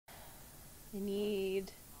I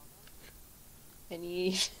need I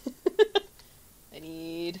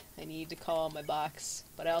need to call my box,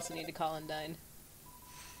 but I also need to call Undyne.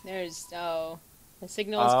 The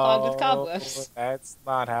signal is clogged with cobwebs. That's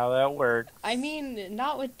not how that works. I mean,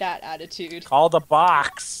 not with that attitude. Call the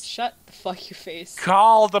box. Shut the fuck your face.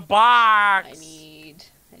 Call the box. I need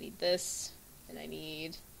this, and I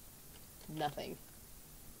need nothing.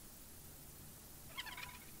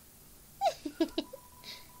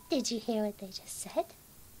 Did you hear what they just said?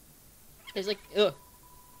 There's like, ugh.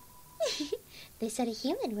 They said a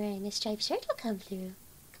human wearing a striped shirt will come through.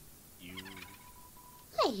 You.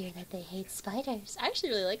 I hear that they hate spiders. I actually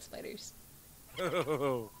really like spiders.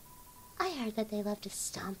 I heard that they love to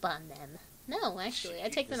stomp on them. No, actually, I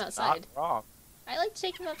take them It's outside. Not wrong. I like to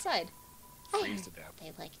take them outside. I Freeze heard to death.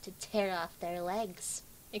 they like to tear off their legs.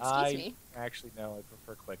 Excuse me. Actually, no. I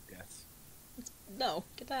prefer quick deaths. No,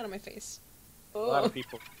 get that out of my face. A lot of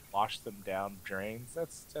people wash them down drains.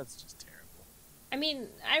 That's just terrible. I mean,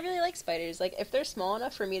 I really like spiders. Like, if they're small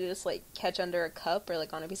enough for me to just, like, catch under a cup or,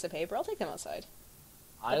 like, on a piece of paper, I'll take them outside.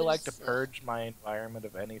 I like to purge my environment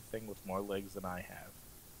of anything with more legs than I have.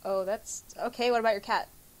 Oh, that's... Okay, what about your cat?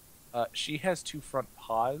 She has 2 front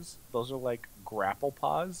paws. Those are like grapple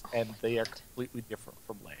paws, and they are completely different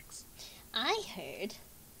from legs. I heard...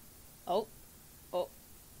 Oh.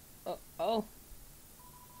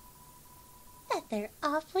 That they're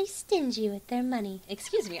awfully stingy with their money.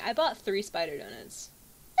 Excuse me, I bought 3 spider donuts.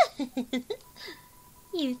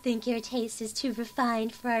 You think your taste is too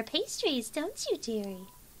refined for our pastries, don't you, dearie?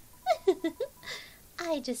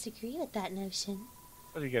 I disagree with that notion.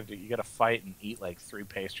 What do you gotta do? You gotta fight and eat like 3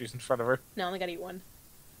 pastries in front of her? No, I only gotta eat 1.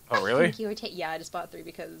 Oh, really? I think Yeah, I just bought 3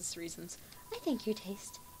 because reasons. I think your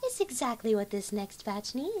taste is exactly what this next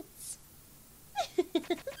batch needs.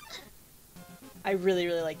 I really,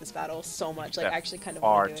 really like this battle so much. Like, I actually kind of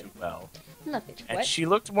far want to do too well. Love it. And What? she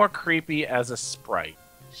looked more creepy as a sprite.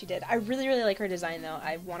 She did. I really, really like her design, though.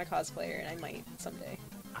 I want to cosplay her, and I might someday.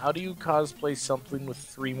 How do you cosplay something with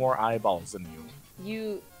 3 more eyeballs than you?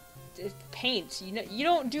 You... paint. You know, you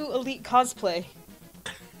don't do elite cosplay.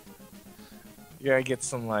 You gotta get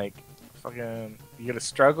some, like, fucking... You gotta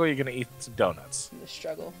struggle, you're gonna eat some donuts. You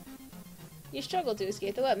struggle. You struggle to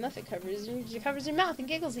escape the web. Muffet covers your mouth and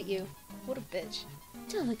giggles at you. What a bitch.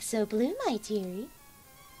 Don't look so blue, my dearie.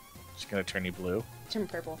 She's gonna turn you blue. Turn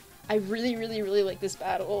purple. I really, really, really like this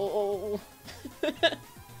battle.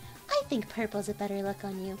 I think purple's a better look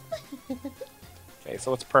on you. Okay,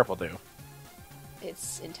 so what's purple do?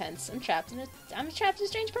 It's intense. I'm trapped in a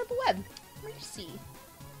strange purple web. Mercy.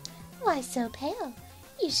 Why so pale?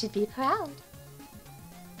 You should be proud.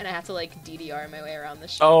 And I have to, like, DDR my way around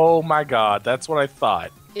this shit. Oh my god, that's what I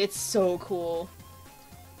thought. It's so cool.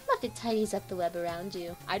 Muffet tidies up the web around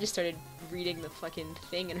you. I just started reading the fucking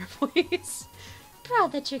thing in her voice.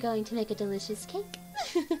 Proud that you're going to make a delicious cake.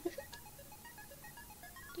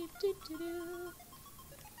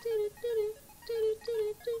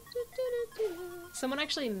 Someone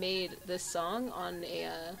actually made this song on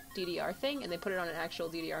a DDR thing, and they put it on an actual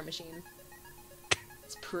DDR machine.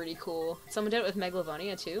 It's pretty cool. Someone did it with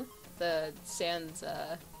Megalavonia, too. The Sans,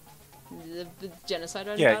 the genocide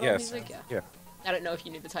battle music. Yeah. I don't know if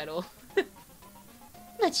you knew the title.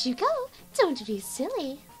 Let you go. Don't be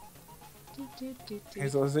silly.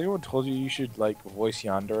 Hazel, has anyone told you should, like, voice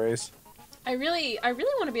yanderes? I really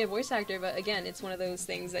want to be a voice actor, but again, it's one of those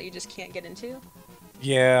things that you just can't get into.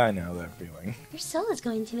 Yeah, I know that feeling. Your soul is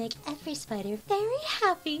going to make every spider very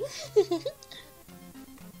happy.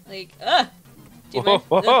 Like, Dude,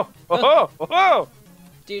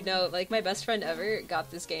 Dude, no, like, my best friend ever got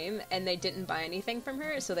this game, and they didn't buy anything from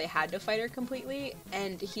her, so they had to fight her completely,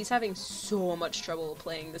 and he's having so much trouble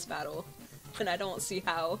playing this battle, and I don't see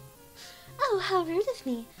how. Oh, how rude of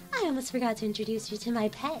me. I almost forgot to introduce you to my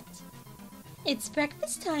pet. It's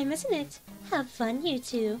breakfast time, isn't it? Have fun, you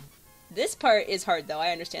two. This part is hard, though.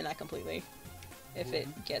 I understand that completely. If it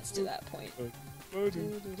gets to that point.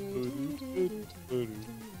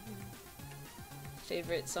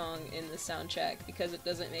 Favorite song in the soundtrack, because it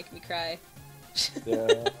doesn't make me cry. Is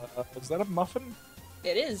that a muffin?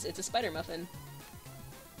 It is. It's a spider muffin.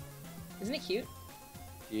 Isn't it cute?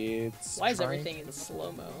 It's Why is everything in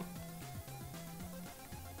slow-mo?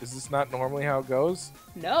 Is this not normally how it goes?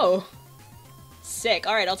 No. Sick.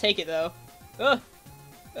 Alright, I'll take it, though. Ugh.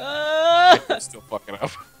 I'm still fucking up.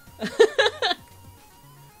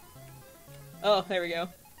 Oh, there we go.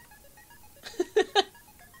 I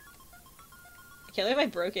can't believe I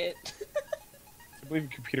broke it. I believe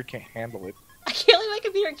your computer can't handle it. I can't believe my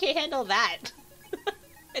computer can't handle that.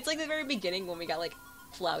 It's like the very beginning when we got, like,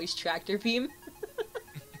 Flowey's tractor beam.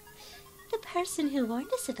 The person who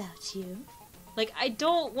warned us about you. Like, I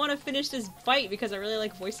don't want to finish this fight because I really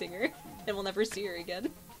like voicing her, and we'll never see her again.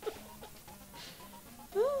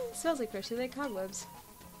 Ooh, smells like freshly laid cobwebs.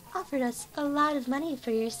 Offered us a lot of money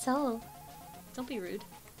for your soul. Don't be rude.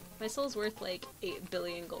 My soul's worth like 8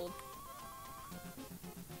 billion gold.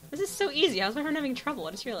 This is so easy. How's my friend having trouble?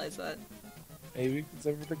 I just realized that. Maybe because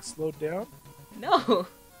everything slowed down? No!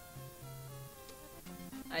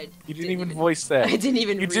 You didn't even voice that. I didn't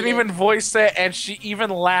even You read didn't it. even voice that, and she even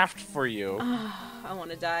laughed for you. I want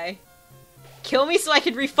to die. Kill me so I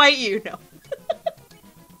can refight you! No.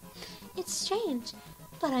 It's strange,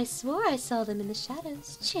 but I swore I saw them in the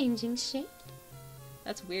shadows, changing shape.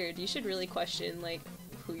 That's weird. You should really question, like,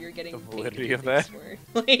 who you're getting The paid validity to of do that? things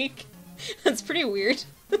for. Like, that's pretty weird.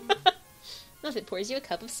 Muffet pours you a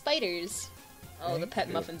cup of spiders. Oh, the Thank pet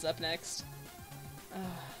you. muffin's up next.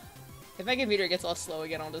 If my computer gets all slow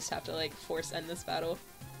again, I'll just have to, like, force end this battle.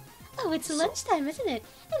 Oh, it's lunchtime, isn't it?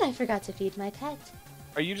 And I forgot to feed my pet.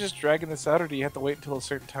 Are you just dragging this out, or do you have to wait until a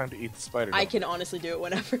certain time to eat the spider? I can honestly do it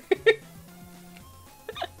whenever.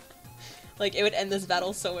 Like, it would end this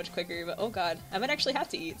battle so much quicker, but oh god. I might actually have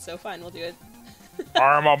to eat, so fine, we'll do it.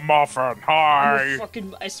 I'm a muffin. I'm Hi. a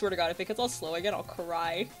fucking- I swear to god, if it gets all slow again, I'll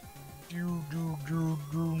cry.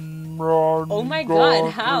 Oh my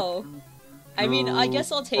god, how? I mean, I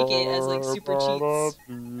guess I'll take it as, like, super cheats.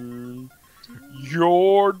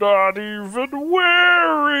 You're not even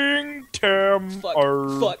wearing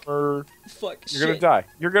armor. Fuck, You're gonna shit. die.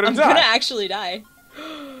 You're gonna I'm die. gonna actually die.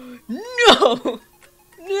 No! No!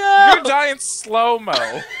 You're gonna die in slow-mo.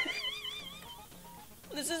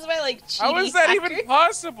 This is my, like, cheating How is that factor. even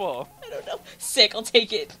possible? I don't know. Sick, I'll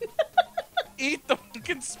take it. Eat the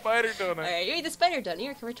fucking spider donut. Alright, you eat the spider donut, you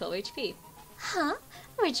recover 12 HP. Huh?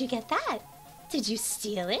 Where'd you get that? Did you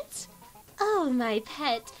steal it? Oh, my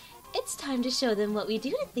pet. It's time to show them what we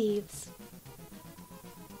do to thieves.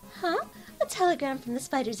 Huh? A telegram from the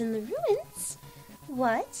spiders in the ruins?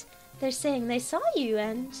 What? They're saying they saw you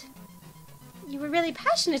and... You were really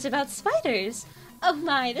passionate about spiders. Oh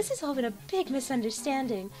my, this has all been a big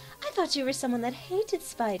misunderstanding. I thought you were someone that hated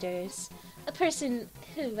spiders. A person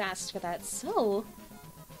who asked for that soul.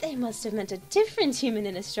 They must have meant a different human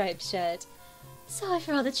in a striped shirt. Sorry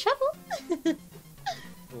for all the trouble.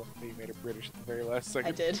 Well, you made it British at the very last second.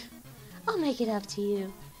 I did. I'll make it up to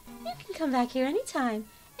you. You can come back here anytime,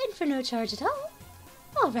 and for no charge at all.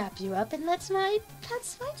 I'll wrap you up and let my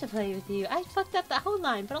pets fight to play with you. I fucked up that whole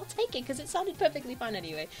line, but I'll take it because it sounded perfectly fine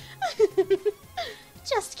anyway.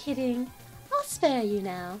 Just kidding. I'll spare you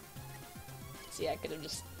now. See, I could have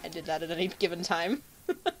just ended that at any given time.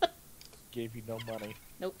 Gave you no money.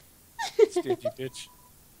 Nope. Stingy bitch.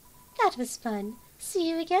 That was fun. See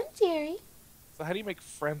you again, dearie. So how do you make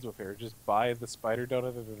friends with her? Just buy the spider donut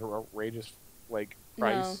at an outrageous, like, No,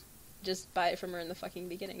 price? just buy it from her in the fucking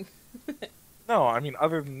beginning. No, I mean,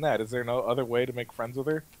 other than that, is there no other way to make friends with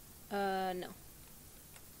her? No.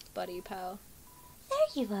 Buddy pal.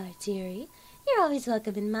 There you are, dearie. You're always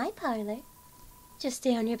welcome in my parlor. Just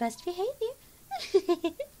stay on your best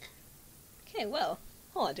behavior. Okay, well.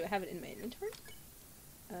 Hold on, do I have it in my inventory?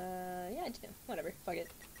 Yeah, I do. Whatever. Fuck it.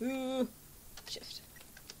 Ooh. Shift.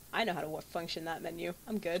 I know how to function that menu.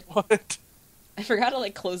 I'm good. What? I forgot to,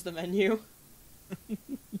 like, close the menu.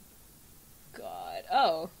 God.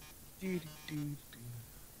 Oh.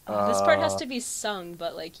 This part has to be sung,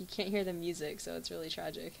 but, like, you can't hear the music, so it's really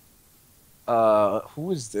tragic.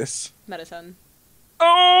 Who is this? Mettaton.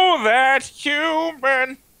 Oh, that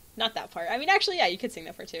human! Not that part. I mean, actually, yeah, you could sing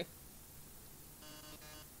that part, too.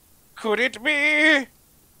 Could it be?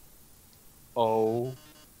 Oh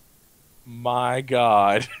my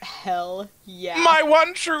god. Hell yeah. My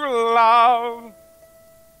one true love!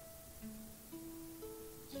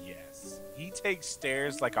 Yes. He takes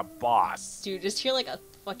stairs like a boss. Dude, just hear, like, a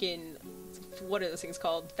fucking... What are those things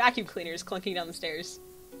called? Vacuum cleaners clunking down the stairs.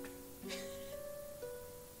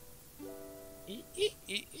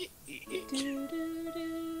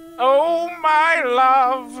 Oh my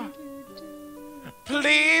love,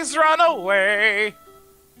 please run away.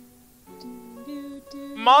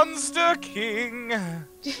 Monster King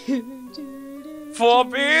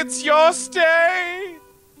forbids your stay.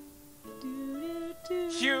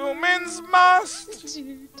 Humans must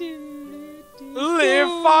live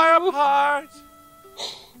far apart,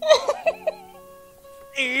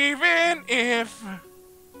 even if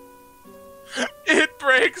it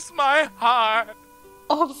breaks my heart.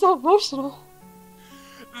 Oh, I'm so emotional.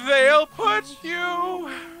 They'll put you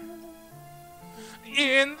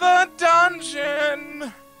in the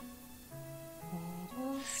dungeon.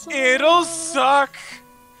 It'll suck,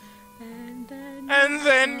 and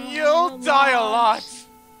then you'll die a lot.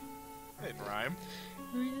 Didn't rhyme.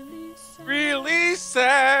 really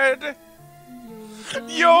sad.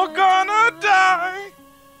 You're gonna die.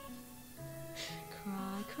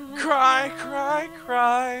 Cry, cry,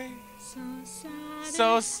 cry.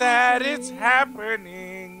 So sad it's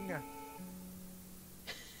happening.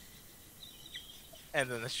 And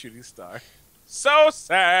then the shooting star. So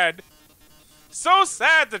sad. So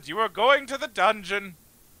sad that you are going to the dungeon.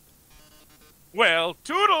 Well,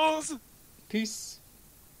 toodles. Peace.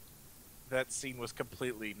 That scene was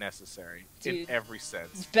completely necessary. Dude. In every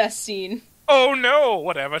sense. Best scene. Oh no,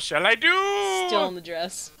 whatever shall I do? Still in the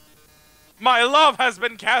dress. My love has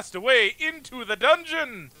been cast away into the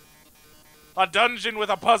dungeon. A dungeon with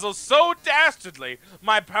a puzzle so dastardly,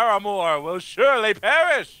 my paramour will surely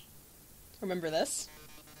perish. Remember this?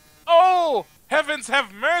 Oh, heavens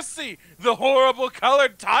have mercy, the horrible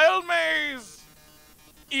colored tile maze.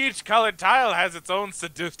 Each colored tile has its own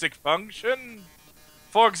sadistic function.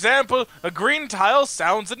 For example, a green tile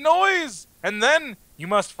sounds a noise, and then you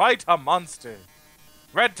must fight a monster.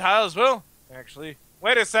 Red tiles will... Actually,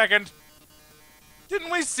 wait a second.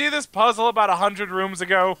 Didn't we see this puzzle about 100 rooms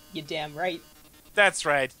ago? You damn right. That's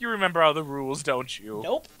right. You remember all the rules, don't you?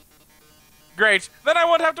 Nope. Great. Then I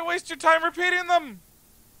won't have to waste your time repeating them.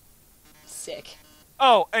 Sick.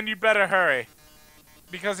 Oh, and you better hurry.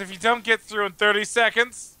 Because if you don't get through in 30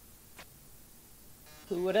 seconds,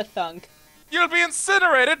 Who would have thunk? you'll be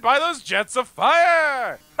incinerated by those jets of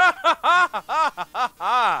fire! Ha ha ha ha ha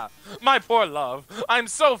ha! My poor love, I'm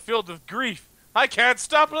so filled with grief, I can't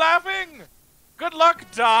stop laughing! Good luck,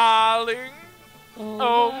 darling!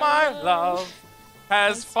 Oh, my love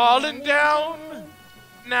has fallen down,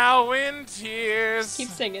 now in tears. Keep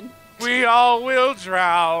singing. We all will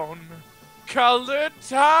drown. Colored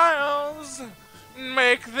tiles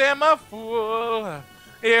make them a fool.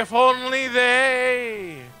 If only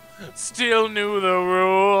they still knew the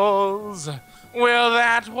rules. Well,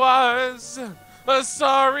 that was a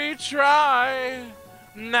sorry try.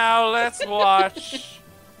 Now let's watch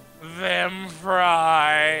them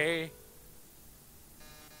fry.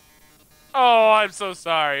 Oh, I'm so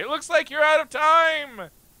sorry. It looks like you're out of time.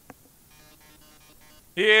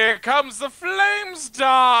 Here comes the flames,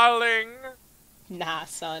 darling. Nah,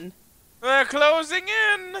 son. They're closing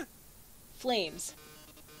in. Flames.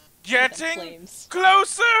 Getting Flames.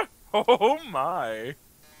 closer. Oh my.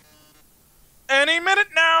 Any minute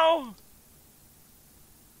now.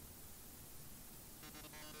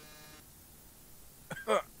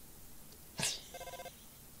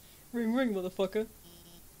 Ring ring, motherfucker.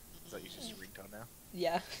 Is that just your ringtone now?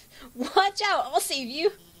 Yeah. Watch out! I'll save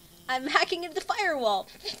you! I'm hacking into the firewall!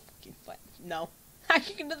 No.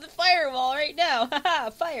 Hacking into the firewall right now!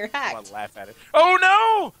 Haha! Fire I hacked! want to laugh at it. Oh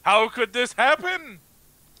no! How could this happen?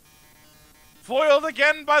 Foiled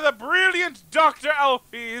again by the brilliant Dr.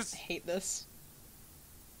 Alphys. I hate this.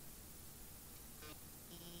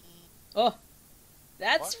 Oh!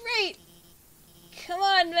 That's right! Come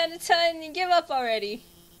on, Mettaton, give up already.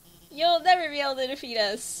 You'll never be able to defeat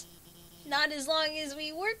us. Not as long as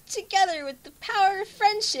we work together with the power of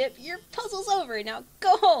friendship. Your puzzle's over. Now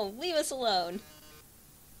go home. Leave us alone.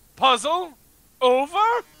 Puzzle?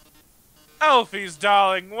 Over? Alphys,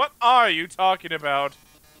 darling, what are you talking about?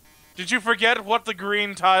 Did you forget what the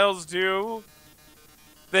green tiles do?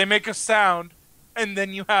 They make a sound, and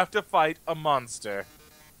then you have to fight a monster.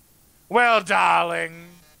 Well, darling.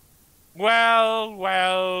 Well,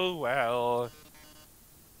 well, well.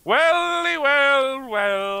 Welly, well,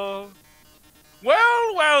 well.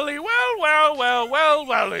 Well, welly, well,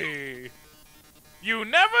 welly. You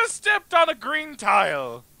never stepped on a green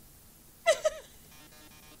tile.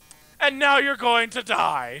 And now you're going to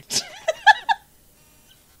die.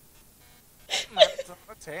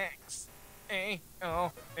 Mathematics. I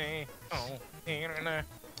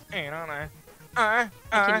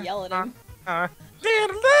can yell at him.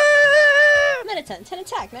 Mettaton, 10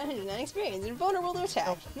 attack, 909 experience, and vulnerable to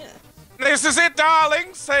attack. Yeah. This is it,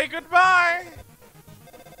 darling. Say goodbye.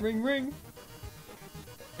 Ring ring.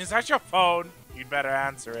 Is that your phone? You'd better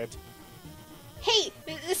answer it. Hey,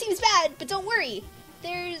 this seems bad, but don't worry.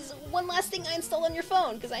 There's one last thing I installed on your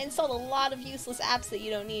phone, because I installed a lot of useless apps that you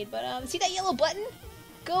don't need. But, see that yellow button?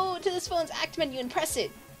 Go to this phone's act menu and press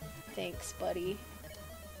it. Thanks, buddy.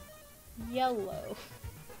 Yellow.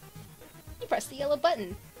 You press the yellow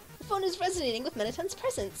button. The phone is resonating with Mettaton's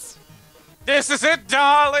presence. This is it,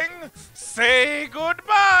 darling. Say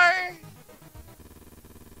goodbye.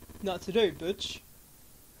 Not today, bitch. Just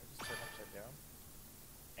turn upside down.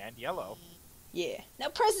 And yellow. Yeah. Now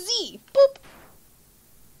press Z. Boop.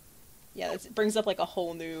 Yeah, it brings up like a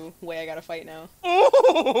whole new way I gotta fight now.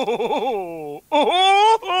 Oh,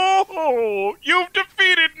 you've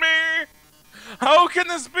defeated me. How can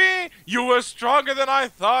this be? You were stronger than I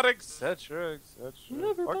thought, etc., etc.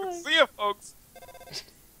 Never Fucking mind. see ya, folks.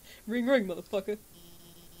 Ring ring, motherfucker.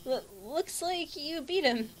 Looks like you beat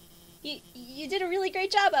him. You did a really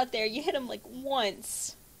great job out there. You hit him like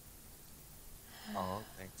once. All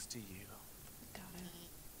thanks to you.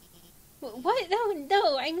 What?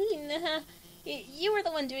 No, I mean, you were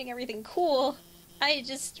the one doing everything cool. I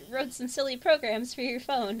just wrote some silly programs for your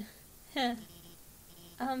phone.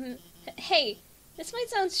 Hey, this might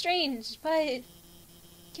sound strange, but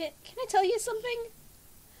can I tell you something?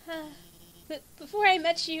 Before I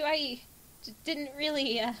met you, I didn't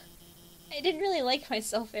really like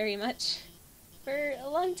myself very much. For a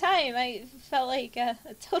long time, I felt like a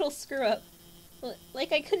total screw-up.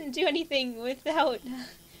 Like I couldn't do anything without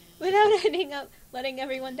ending up letting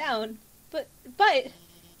everyone down. But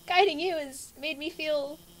guiding you has made me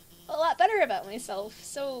feel a lot better about myself,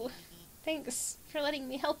 so thanks for letting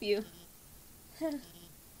me help you.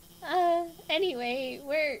 Anyway,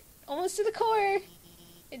 we're almost to the core.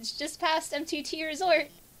 It's just past M2T Resort.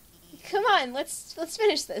 Come on, let's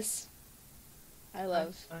finish this. I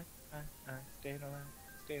love. Staying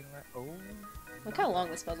alive. Oh. Look how long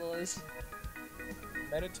this puzzle is.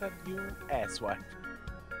 Mettaton, you asswipe.